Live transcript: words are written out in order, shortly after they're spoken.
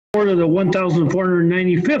order the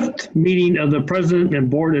 1,495th meeting of the President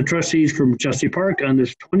and Board of Trustees for Machesney Park on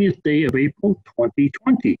this 20th day of April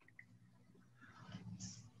 2020.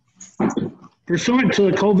 Pursuant to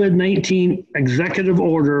the COVID-19 Executive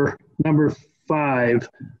Order number 5,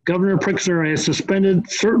 Governor Pritzker has suspended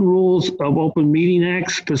certain rules of Open Meeting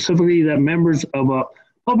Act, specifically that members of a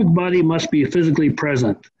public body must be physically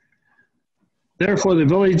present. Therefore, the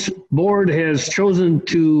village board has chosen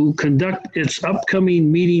to conduct its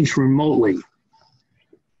upcoming meetings remotely.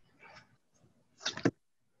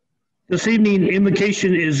 This evening,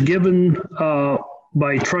 invocation is given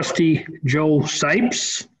by Trustee Joe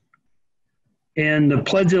Sipes, and the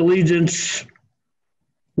Pledge of Allegiance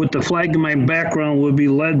with the flag in my background will be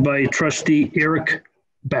led by Trustee Eric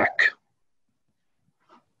Beck.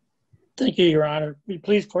 Thank you, Your Honor. Will you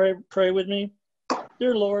please pray with me?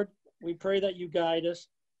 Dear Lord, we pray that you guide us,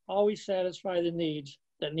 always satisfy the needs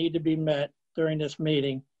that need to be met during this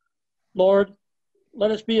meeting. Lord, let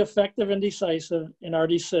us be effective and decisive in our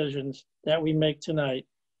decisions that we make tonight.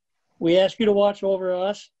 We ask you to watch over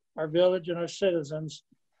us, our village, and our citizens.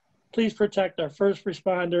 Please protect our first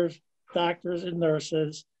responders, doctors, and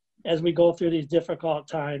nurses as we go through these difficult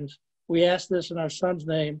times. We ask this in our son's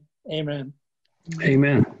name. Amen.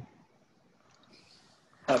 Amen.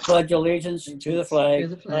 I pledge allegiance to the flag, To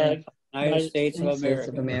the flag, United States of States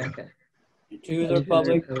of America, America, to the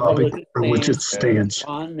republic For which it stands,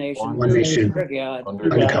 one nation, one nation, under God, under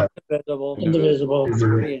God, Indivisible,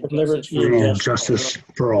 liberty with liberty free and and justice. justice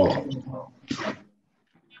for all.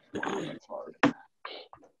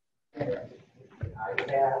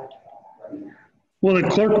 Will the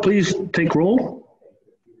clerk please take roll?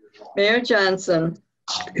 Mayor Johnson,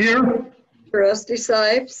 Here. Trustee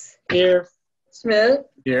Sipes, Here. Smith,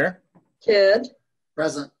 Here. Kidd,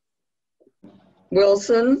 Present.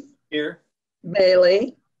 Wilson, Here.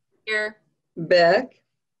 Bailey, Here. Beck.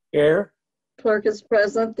 Here. Clerk is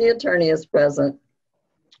present, the attorney is present.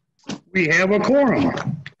 We have a quorum.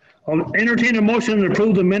 I'll entertain a motion to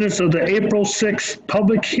approve the minutes of the April 6th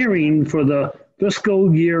public hearing for the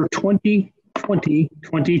fiscal year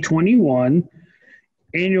 2020-2021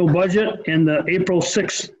 annual budget and the April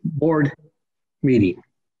 6th board meeting.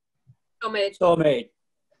 So made. So made.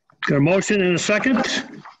 Got a motion and a second?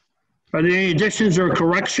 Are there any additions or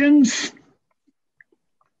corrections?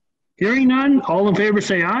 Hearing none, all in favor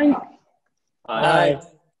say aye. Aye.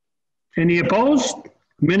 Any opposed?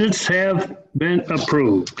 Minutes have been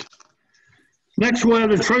approved. Next, we'll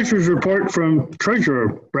have the treasurer's report from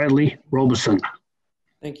Treasurer Bradley Robeson.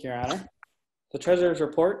 Thank you, Your Honor. The Treasurer's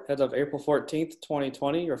report as of April 14th,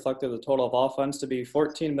 2020 reflected the total of all funds to be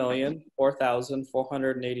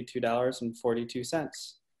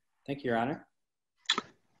 $14,004,482.42. Thank you, Your Honor.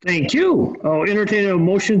 Thank you. I'll entertain a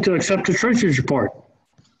motion to accept the treasurer's report.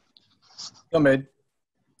 So made.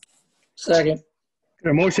 Second.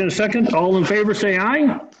 Got a motion and a second. All in favor say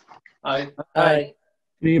aye. Aye. Aye.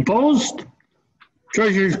 Any opposed?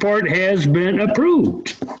 Treasurer's report has been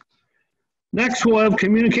approved. Next, we'll have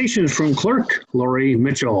communications from Clerk Lori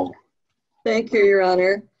Mitchell. Thank you, Your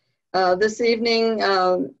Honor. This evening,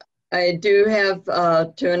 I do have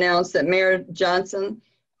to announce that Mayor Johnson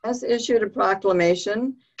has issued a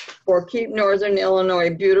proclamation for Keep Northern Illinois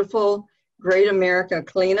Beautiful, Great America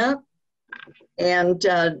Cleanup, and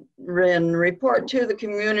report to the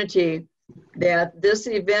community that this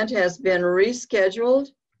event has been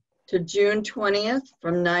rescheduled to June 20th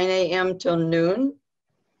from 9 a.m. till noon.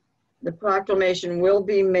 The proclamation will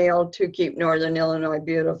be mailed to Keep Northern Illinois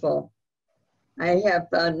Beautiful. I have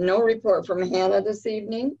no report from Hannah this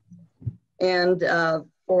evening. And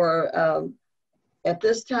at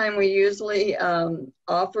this time, we usually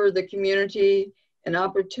offer the community an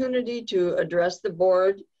opportunity to address the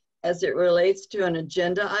board as it relates to an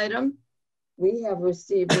agenda item. We have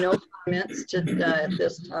received no comments at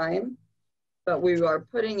this time, but we are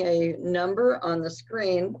putting a number on the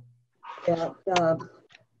screen that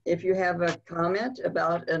if you have a comment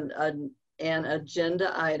about an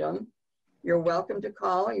agenda item, you're welcome to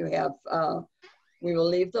call. You have, we will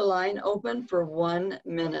leave the line open for 1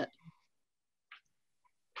 minute.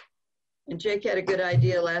 And Jake had a good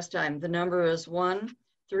idea last time. The number is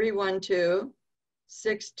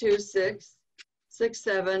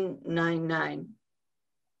 1-312-626-6799.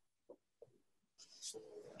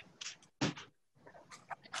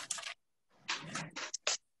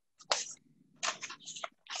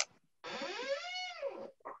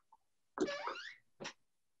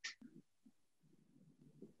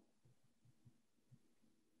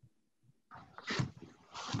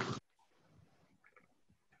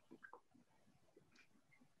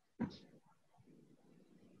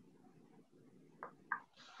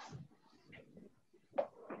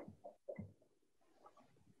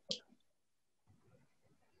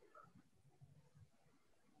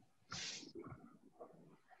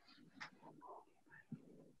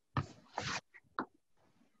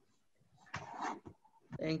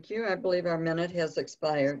 Thank you. I believe our minute has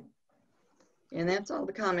expired. And that's all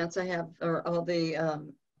the comments I have, or all the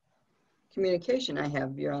communication I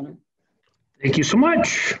have, Your Honor. Thank you so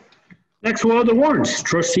much. Next, we'll have the warrants.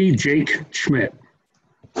 Trustee Jake Schmidt.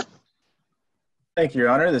 Thank you, Your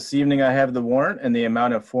Honor. This evening I have the warrant in the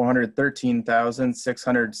amount of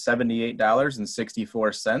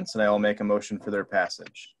 $413,678.64, and I will make a motion for their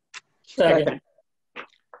passage. Second.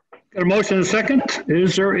 Got a motion and a second.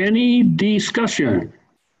 Is there any discussion?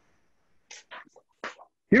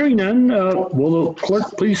 Hearing none, will the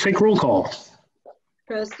clerk please take roll call?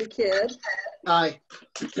 Trustee Kidd, Aye.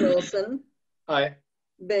 Wilson, Aye.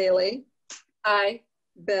 Bailey, Aye.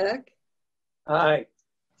 Beck, Aye.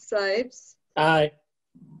 Sipes, Aye.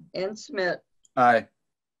 and Schmidt. Aye.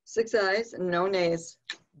 6 ayes and no nays.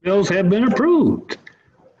 Bills have been approved.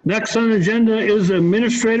 Next on the agenda is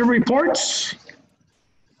administrative reports.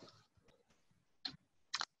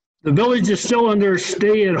 The village is still under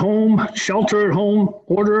stay-at-home, shelter-at-home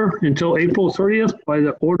order until April 30th by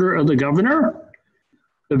the order of the governor.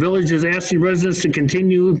 The village is asking residents to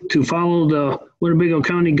continue to follow the Winnebago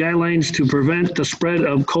County guidelines to prevent the spread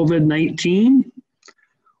of COVID-19.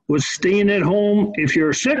 With staying at home, if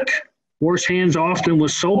you're sick, wash hands often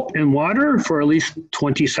with soap and water for at least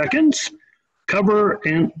 20 seconds. Cover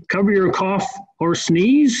your cough or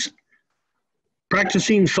sneeze.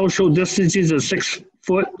 Practicing social distancing of 6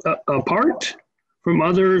 foot apart from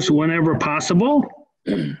others whenever possible.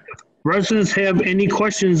 If residents have any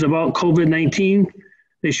questions about COVID-19,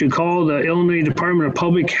 they should call the Illinois Department of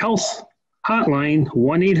Public Health hotline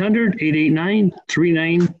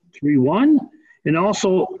 1-800-889-3931, and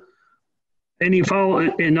also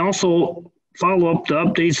follow up the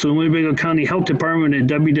updates to the Winnebago County Health Department at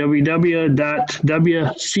www.wchd.org.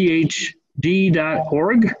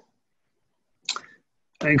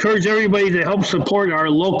 I encourage everybody to help support our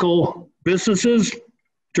local businesses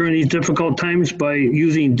during these difficult times by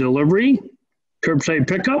using delivery, curbside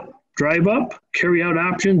pickup, drive up, carry out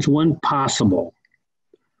options when possible.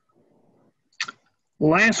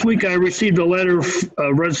 Last week, I received a letter of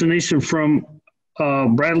resignation from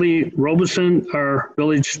Bradley Robeson, our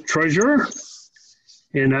village treasurer,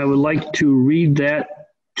 and I would like to read that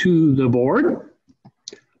to the board.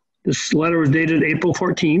 This letter was dated April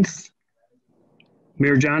 14th.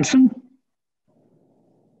 Mayor Johnson,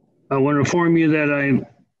 I want to inform you that I'm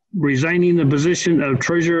resigning the position of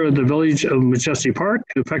treasurer of the village of Machesney Park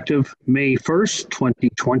effective May 1st,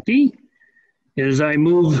 2020, as I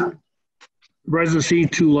move residency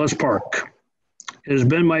to Les Park. It has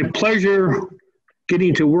been my pleasure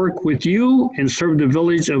getting to work with you and serve the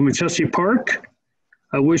village of Machesney Park.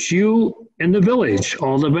 I wish you and the village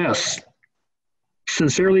all the best.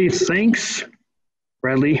 Sincerely, thanks,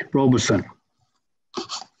 Bradley Robeson.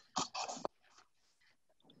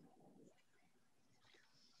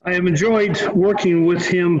 I have enjoyed working with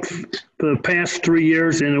him for the past 3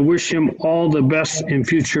 years, and I wish him all the best in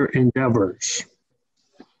future endeavors.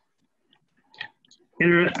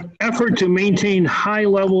 In an effort to maintain high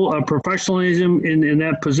level of professionalism in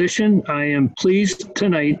that position, I am pleased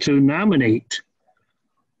tonight to nominate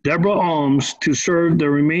Deborah Alms to serve the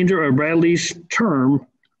remainder of Bradley's term,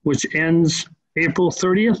 which ends April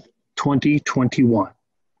 30th, 2021.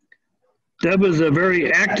 Deb is a very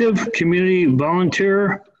active community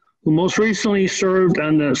volunteer who most recently served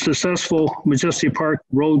on the successful Machesney Park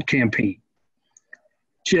Road campaign.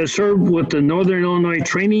 She has served with the Northern Illinois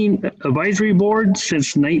Training Advisory Board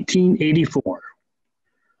since 1984,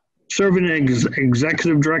 serving as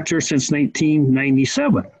executive director since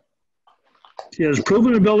 1997. She has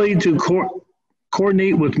proven ability to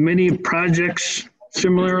coordinate with many projects,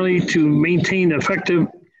 similarly to maintain effective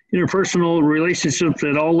interpersonal relationships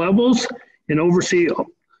at all levels and oversee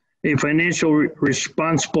a financially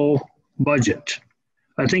responsible budget.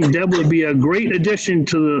 I think Deb would be a great addition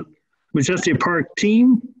to the Machesney Park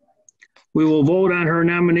team. We will vote on her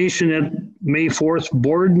nomination at May 4th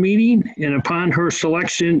board meeting, and upon her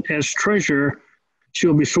selection as treasurer, she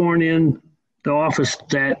will be sworn in the office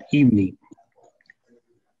that evening.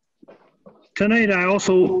 Tonight, I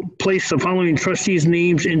also place the following trustees'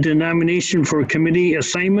 names into nomination for committee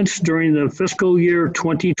assignments during the fiscal year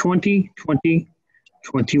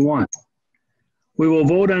 2020-2021. We will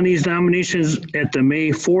vote on these nominations at the May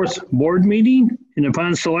 4th board meeting, and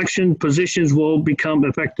upon selection, positions will become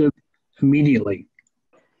effective immediately.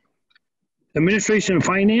 Administration and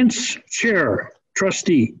Finance, Chair,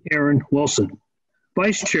 Trustee Aaron Wilson.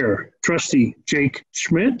 Vice Chair, Trustee Jake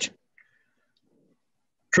Schmidt.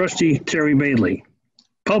 Trustee Terry Bailey.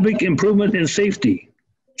 Public Improvement and Safety,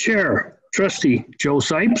 Chair, Trustee Joe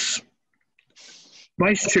Sipes.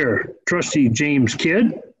 Vice Chair, Trustee James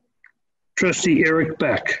Kidd. Trustee Eric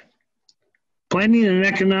Beck. Planning and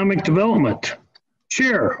Economic Development.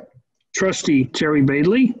 Chair, Trustee Terry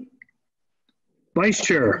Bailey. Vice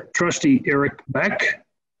Chair, Trustee Eric Beck.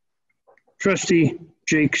 Trustee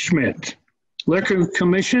Jake Schmidt. Liquor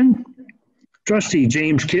Commission, Trustee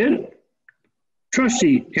James Kidd.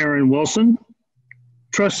 Trustee Aaron Wilson.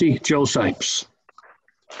 Trustee Joe Sipes.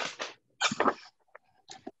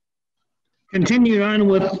 Continuing on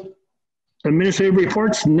with administrative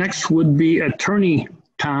reports, next would be Attorney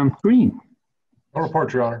Tom Green. No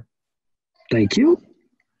report, Your Honor. Thank you.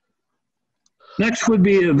 Next would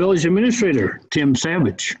be a Village Administrator, Tim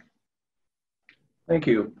Savage. Thank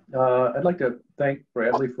you. I'd like to thank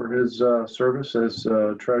Bradley for his service as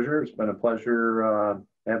treasurer. It's been a pleasure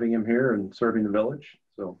having him here and serving the village.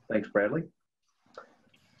 So thanks, Bradley.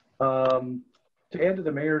 To add to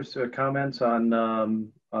the mayor's comments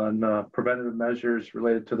on preventative measures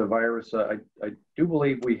related to the virus, I do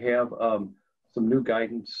believe we have some new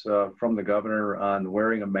guidance from the governor on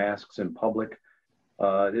wearing of masks in public.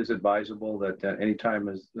 It is advisable that anytime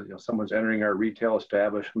someone's entering our retail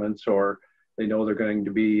establishments or they know they're going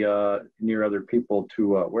to be near other people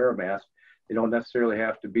to wear a mask. They don't necessarily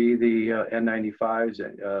have to be the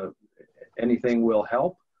N95s. Anything will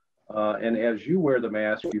help. And as you wear the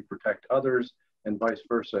mask, you protect others, and vice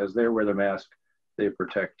versa. As they wear the mask, they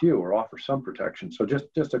protect you or offer some protection. So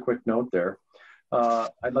just a quick note there.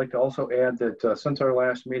 I'd like to also add that since our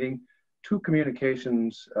last meeting, 2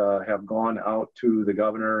 communications have gone out to the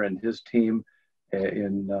governor and his team at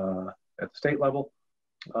the state level.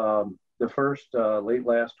 The first, late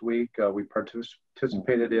last week, we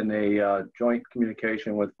participated in a joint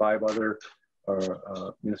communication with 5 other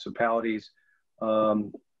municipalities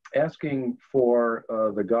asking for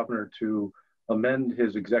the governor to amend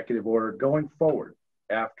his executive order going forward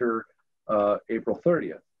after April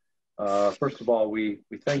 30th. First of all, we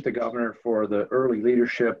thank the governor for the early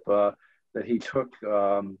leadership that he took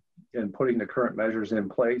in putting the current measures in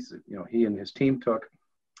place. He and his team took.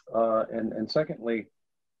 And secondly,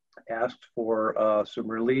 asked for some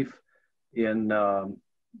relief in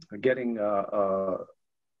getting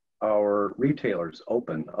our retailers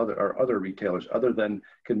open, other retailers other than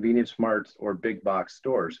convenience marts or big box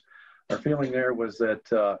stores. Our feeling there was that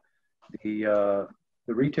the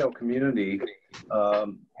retail community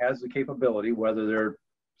has the capability, whether they're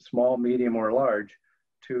small, medium, or large,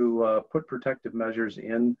 to put protective measures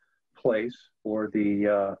in place for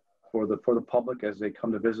the public as they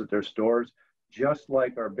come to visit their stores, just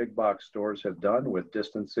like our big box stores have done with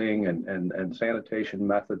distancing and sanitation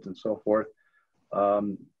methods and so forth.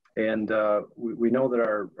 We know that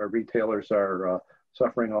our retailers are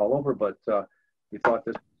suffering all over, but we thought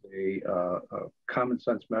this was a common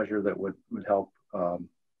sense measure that would help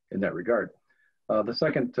in that regard. The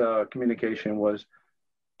second communication was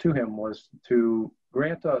to him was to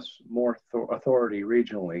grant us more authority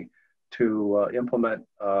regionally to implement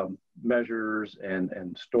measures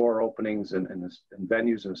and store openings and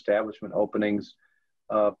venues and establishment openings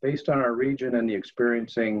based on our region and the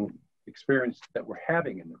experience that we're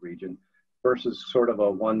having in the region versus sort of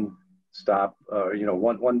a one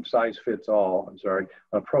size fits all,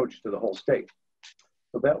 approach to the whole state.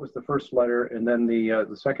 So that was the first letter. And then the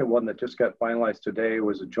second one that just got finalized today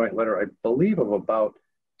was a joint letter, I believe, of about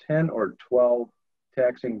 10 or 12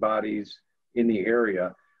 taxing bodies in the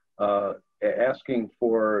area asking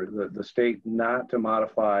for the state not to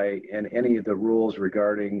modify any of the rules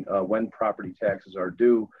regarding when property taxes are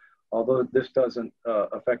due. Although this doesn't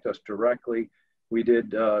affect us directly, we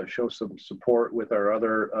did show some support with our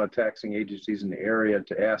other taxing agencies in the area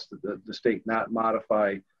to ask that the state not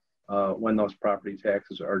modify when those property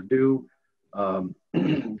taxes are due,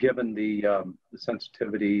 given the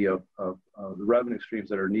sensitivity of the revenue streams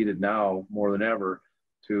that are needed now more than ever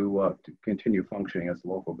to continue functioning as a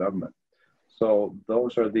local government. So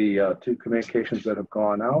those are the 2 communications that have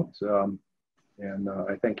gone out, and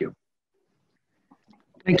I thank you.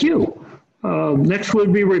 Thank you. Next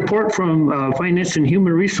would be a report from Finance and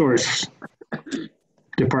Human Resource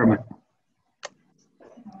Department.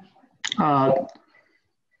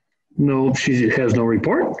 No, she has no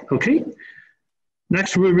report. Okay.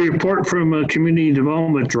 Next would be a report from Community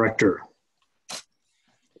Development Director.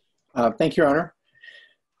 Thank you, Your Honor.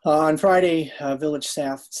 On Friday, village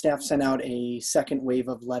staff sent out a second wave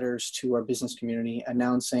of letters to our business community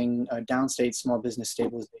announcing a downstate small business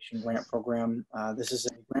stabilization grant program. This is a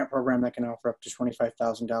grant program that can offer up to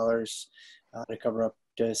 $25,000 to cover up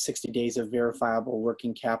to 60 days of verifiable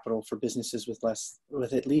working capital for businesses with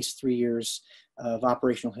at least 3 years of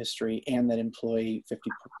operational history and that employ 50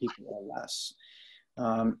 people or less.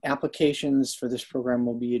 Applications for this program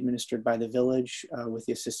will be administered by the village with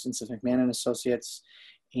the assistance of McMahon and Associates,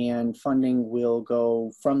 and funding will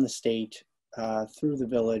go from the state through the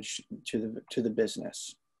village to the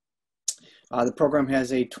business. The program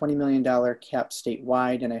has a $20 million cap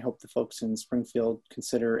statewide, and I hope the folks in Springfield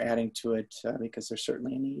consider adding to it because there's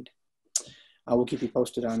certainly a need. We'll keep you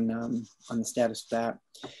posted on the status of that.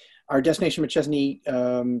 Our Destination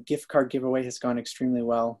Machesney gift card giveaway has gone extremely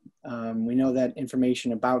well. We know that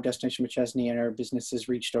information about Destination Machesney and our businesses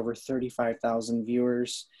reached over 35,000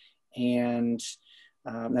 viewers, and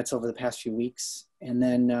that's over the past few weeks. And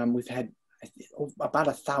then we've had about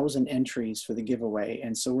 1,000 entries for the giveaway.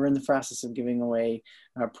 And so we're in the process of giving away,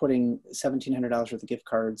 putting $1,700 worth of gift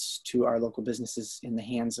cards to our local businesses in the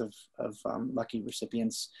hands of lucky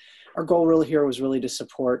recipients. Our goal really here was really to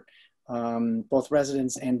support both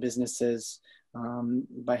residents and businesses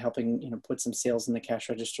by helping, put some sales in the cash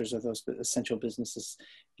registers of those essential businesses,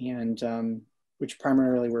 and which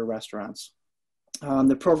primarily were restaurants.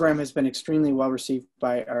 The program has been extremely well received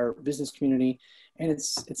by our business community, and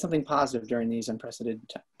it's something positive during these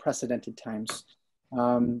unprecedented times.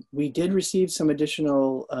 We did receive some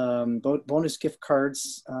additional bonus gift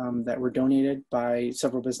cards that were donated by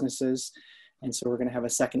several businesses. And so we're going to have a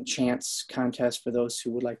second chance contest for those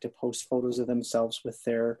who would like to post photos of themselves with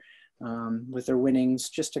their winnings,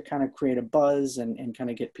 just to kind of create a buzz and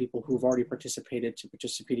kind of get people who've already participated to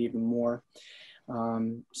participate even more.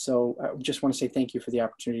 So I just want to say thank you for the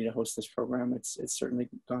opportunity to host this program. It's certainly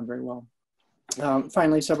gone very well.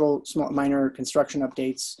 Finally, several small minor construction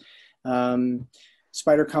updates.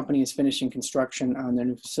 Spider Company is finishing construction on their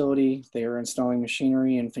new facility. They are installing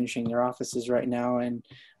machinery and finishing their offices right now. And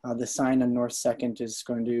the sign on North 2nd is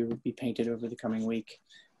going to be painted over the coming week.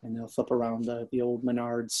 And they'll flip around the old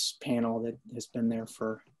Menards panel that has been there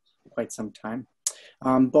for quite some time.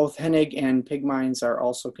 Both Hennig and Pig Mines are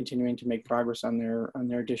also continuing to make progress on their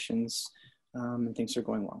additions, and things are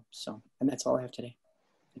going well. So, and that's all I have today.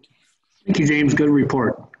 Thank you. Thank you, James. Good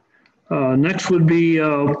report. Next would be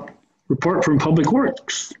report from Public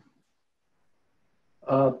Works.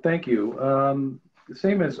 Thank you.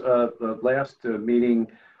 Same as the last meeting,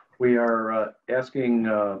 we are asking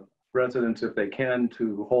residents if they can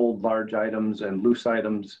to hold large items and loose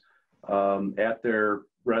items at their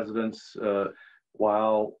residence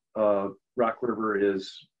while Rock River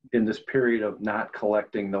is in this period of not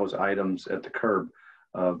collecting those items at the curb.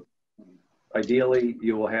 Ideally,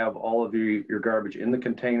 you will have all of your garbage in the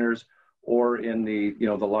containers or in the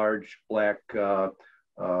the large black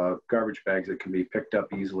garbage bags that can be picked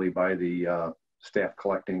up easily by the staff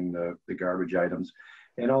collecting the garbage items.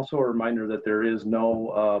 And also a reminder that there is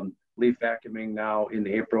no leaf vacuuming now in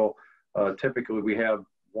April. Typically, we have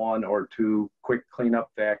 1 or 2 quick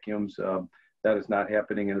cleanup vacuums. That is not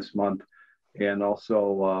happening in this month. And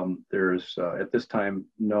also, there's at this time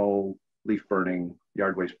no leaf burning,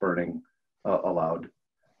 yard waste burning allowed.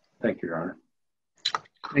 Thank you, Your Honor.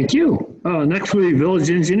 Thank you. Next will be Village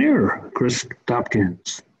Engineer, Chris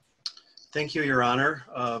Tompkins. Thank you, Your Honor.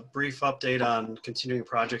 A brief update on continuing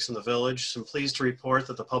projects in the village. I'm pleased to report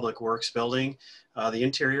that the Public Works building, the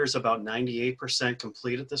interior is about 98%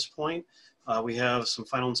 complete at this point. We have some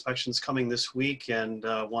final inspections coming this week, and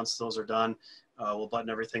once those are done, we'll button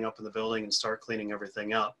everything up in the building and start cleaning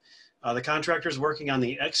everything up. The contractor's working on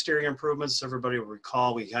the exterior improvements. Everybody will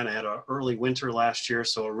recall we kind of had an early winter last year,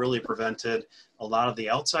 so it really prevented a lot of the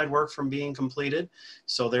outside work from being completed.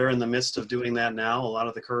 So they're in the midst of doing that now. A lot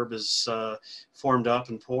of the curb is formed up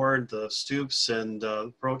and poured. The stoops and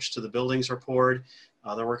approach to the buildings are poured.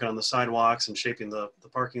 They're working on the sidewalks and shaping the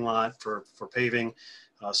parking lot for paving.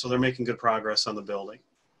 So they're making good progress on the building.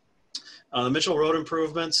 The Mitchell Road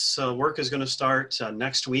improvements work is going to start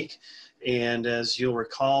next week. And as you'll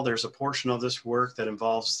recall, there's a portion of this work that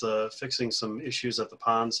involves fixing some issues at the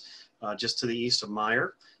ponds just to the east of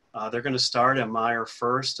Meyer. They're going to start at Meyer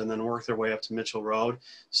first and then work their way up to Mitchell Road.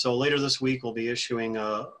 So later this week, we'll be issuing,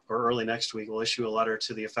 or early next week, we'll issue a letter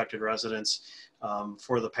to the affected residents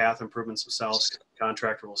for the path improvements themselves. The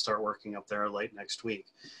contractor will start working up there late next week.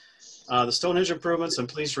 The Stonehenge improvements, I'm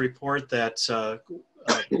pleased to report that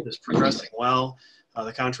is progressing well.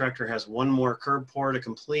 The contractor has 1 more curb pour to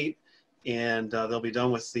complete, and they'll be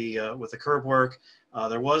done with the curb work.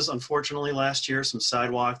 There was, unfortunately, last year some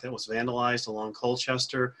sidewalk that was vandalized along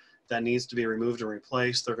Colchester that needs to be removed and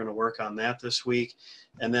replaced. They're going to work on that this week.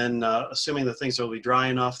 And then assuming that things will be dry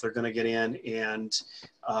enough, they're going to get in and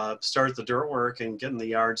start the dirt work and getting the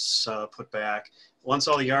yards put back. Once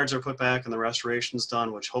all the yards are put back and the restoration's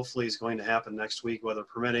done, which hopefully is going to happen next week, weather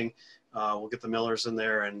permitting, we'll get the millers in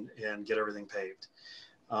there and get everything paved.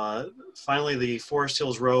 Finally, the Forest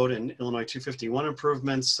Hills Road and Illinois 251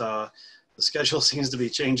 improvements. The schedule seems to be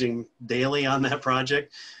changing daily on that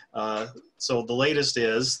project. So the latest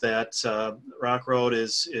is that Rock Road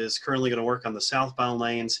is currently going to work on the southbound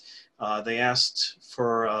lanes. They asked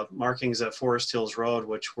for markings at Forest Hills Road,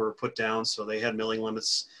 which were put down, so they had milling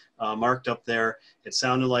limits marked up there. It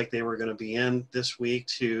sounded like they were going to be in this week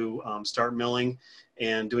to start milling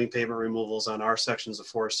and doing pavement removals on our sections of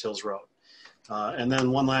Forest Hills Road. And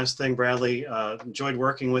then one last thing, Bradley, enjoyed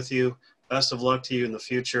working with you. Best of luck to you in the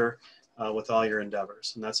future with all your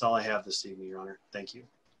endeavors. And that's all I have this evening, Your Honor. Thank you.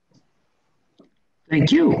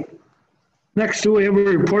 Thank you. Next, we have a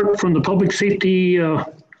report from the Public Safety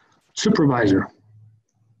Supervisor.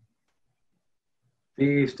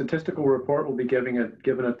 The statistical report will be given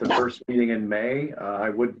at the first meeting in May. I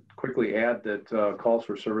would quickly add that calls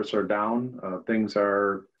for service are down. Things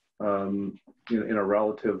are in a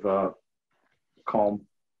relative calm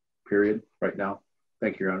period right now.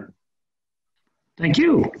 Thank you, Your Honor. Thank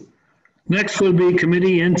you. Next will be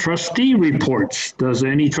committee and trustee reports. Does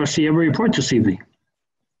any trustee have a report this evening?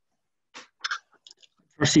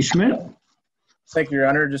 Trustee Schmidt? Thank you, Your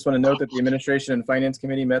Honor. Just want to note that the Administration and Finance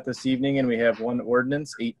Committee met this evening, and we have one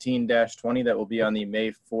ordinance, 18-20, that will be on the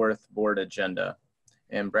May 4th board agenda.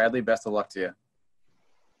 And Bradley, best of luck to you.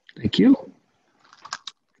 Thank you.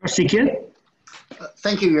 Trustee Kidd?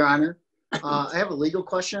 Thank you, Your Honor. I have a legal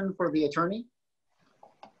question for the attorney.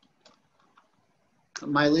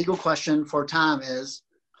 My legal question for Tom is,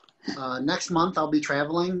 next month I'll be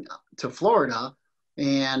traveling to Florida,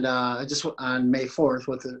 and just on May 4th,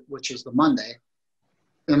 which is the Monday.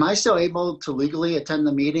 Am I still able to legally attend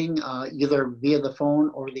the meeting either via the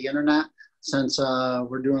phone or the internet, since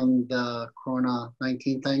we're doing the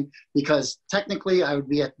Corona-19 thing? Because technically I would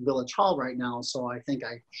be at Village Hall right now, so I think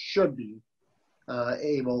I should be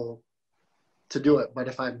able to do it. But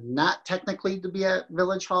if I'm not technically to be at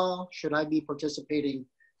Village Hall, should I be participating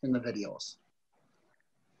in the videos?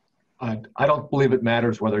 I don't believe it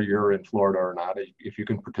matters whether you're in Florida or not. If you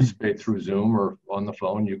can participate through Zoom or on the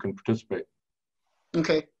phone, you can participate.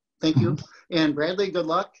 Okay, thank you. And Bradley, good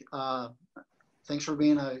luck. Thanks for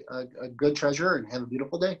being a good treasurer, and have a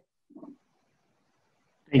beautiful day.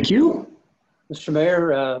 Thank you. Mr.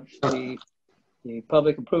 Mayor, the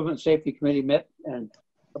Public Improvement Safety Committee met and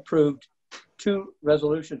approved 2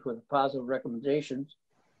 resolutions with positive recommendations.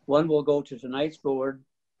 One will go to tonight's board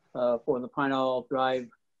for the Pine Knoll Drive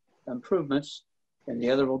improvements, and the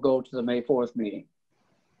other will go to the May 4th meeting.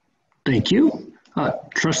 Thank you.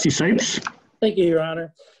 Trustee Sipes? Thank you, Your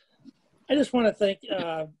Honor. I just want to thank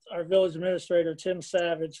our village administrator, Tim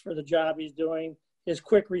Savage, for the job he's doing, his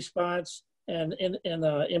quick response, and in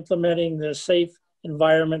implementing the safe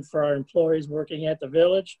environment for our employees working at the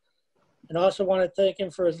village. And also want to thank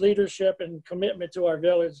him for his leadership and commitment to our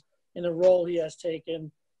village in the role he has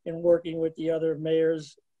taken in working with the other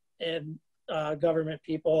mayors and government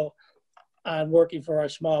people on working for our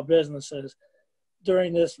small businesses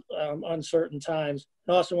during this uncertain times.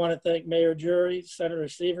 I also want to thank Mayor Jury, Senator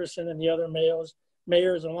Severson, and the other mayors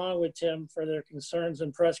along with Tim for their concerns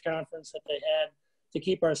and press conference that they had to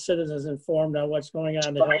keep our citizens informed on what's going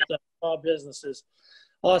on to help the small businesses.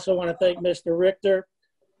 Also want to thank Mr. Richter,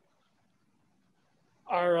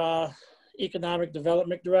 our economic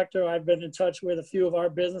development director. I've been in touch with a few of our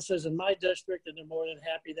businesses in my district, and they're more than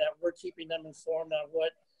happy that we're keeping them informed on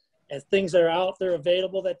what things that are out there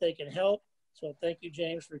available that they can help. So thank you,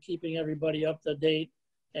 James, for keeping everybody up to date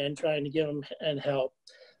and trying to give them and help.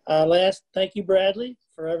 Last, thank you, Bradley,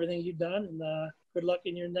 for everything you've done, and good luck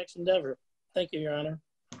in your next endeavor. Thank you, Your Honor.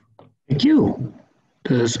 Thank you.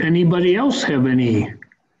 Does anybody else have any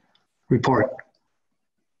report?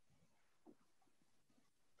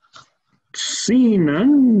 Seeing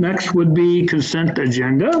none, next would be consent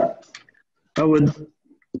agenda. Would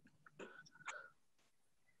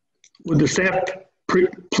the staff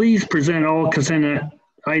please present all consent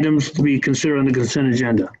items to be considered on the consent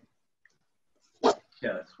agenda?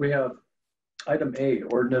 Yes, we have item A,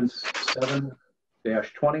 ordinance 7-20.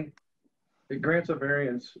 It grants a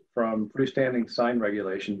variance from freestanding sign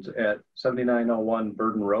regulations at 7901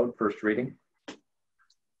 Burden Road, first reading.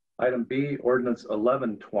 Item B, ordinance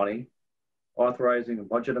 11-20, authorizing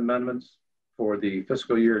budget amendments for the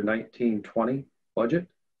fiscal year 19-20 budget,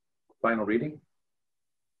 final reading.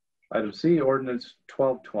 Item C, ordinance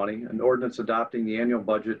 12-20, an ordinance adopting the annual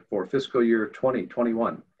budget for fiscal year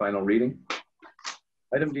 2021, final reading.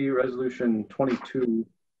 Item D, resolution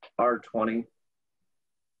 22-R20,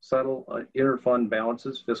 settle interfund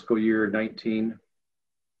balances fiscal year 19-20.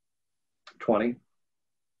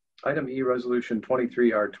 Item E, resolution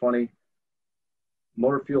 23-R20,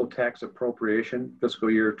 motor fuel tax appropriation fiscal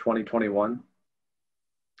year 2021.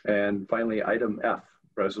 And finally, item F,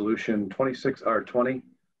 resolution 26R20,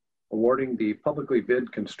 awarding the publicly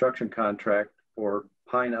bid construction contract for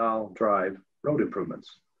Pine Isle Drive road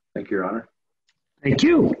improvements. Thank you, Your Honor. Thank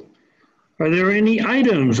you. Are there any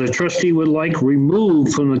items a trustee would like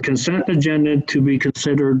removed from the consent agenda to be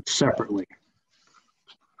considered separately?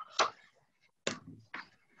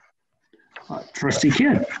 Trustee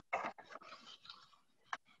Kidd.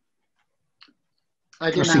 I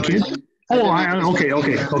did Trustee not Kidd? raise.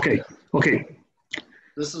 Okay.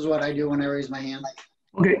 This is what I do when I raise my hand.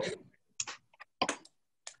 Okay.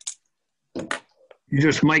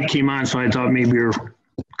 Mic came on, so I thought maybe you're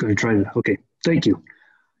going to try to, okay, thank you.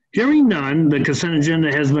 Hearing none, the consent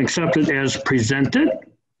agenda has been accepted as presented.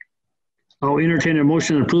 I'll entertain a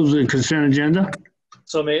motion to approve the consent agenda.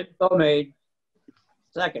 So made.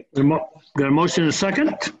 Second. Got a motion and a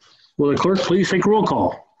second. Will the clerk please take a roll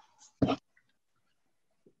call?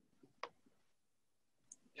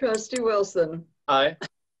 Trustee Wilson, Aye.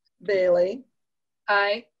 Bailey,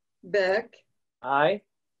 Aye. Beck, Aye.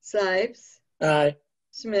 Sipes, Aye.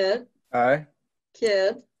 Schmidt, Aye.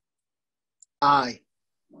 Kidd, Aye.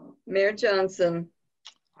 Mayor Johnson.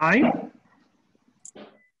 Aye.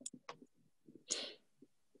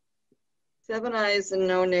 7 ayes and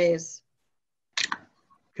no nays.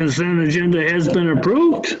 Consent agenda has been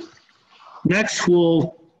approved. Next,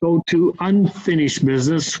 we'll go to unfinished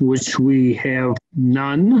business, which we have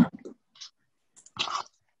none.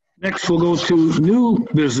 Next, we'll go to new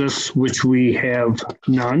business, which we have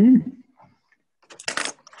none.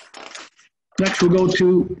 Next, we'll go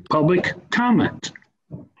to public comment.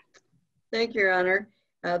 Thank you, Your Honor.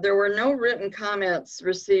 There were no written comments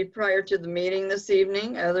received prior to the meeting this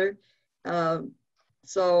evening.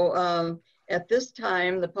 At this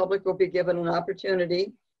time, the public will be given an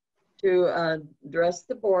opportunity to address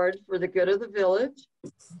the board for the good of the village.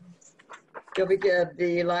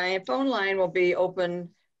 The phone line will be open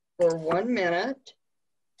for 1 minute.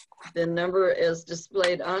 The number is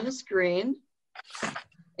displayed on the screen,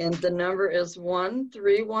 and the number is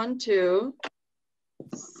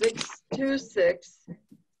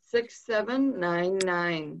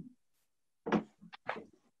 1-312-626-6799.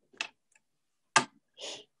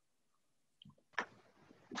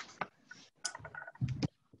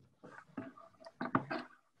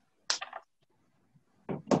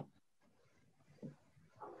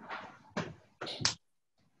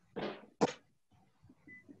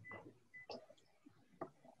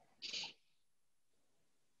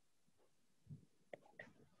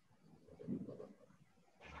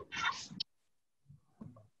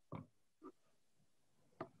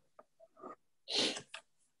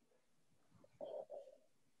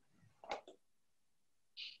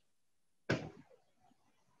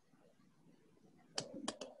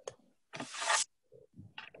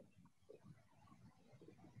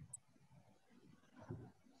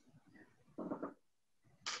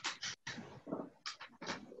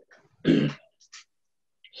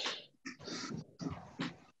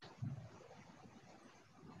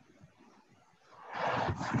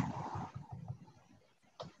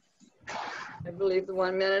 I believe the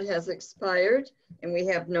 1 minute has expired and we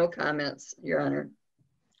have no comments, Your Honor.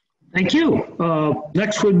 Thank you.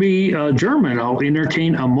 Next would be adjournment. I'll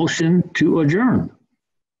entertain a motion to adjourn.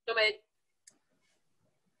 So made.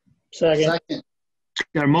 Second.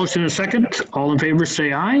 Got a motion and a second. All in favor,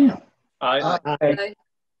 say aye. Aye. Aye.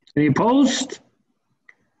 Any opposed?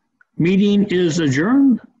 Meeting is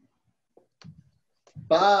adjourned.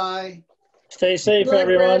 Bye. Stay safe, Good luck,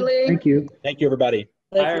 everyone. Bradley. Thank you. Thank you, everybody.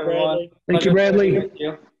 Thank Bye, you, everyone. Bradley. Thank you, Bradley. Thank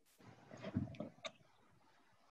you.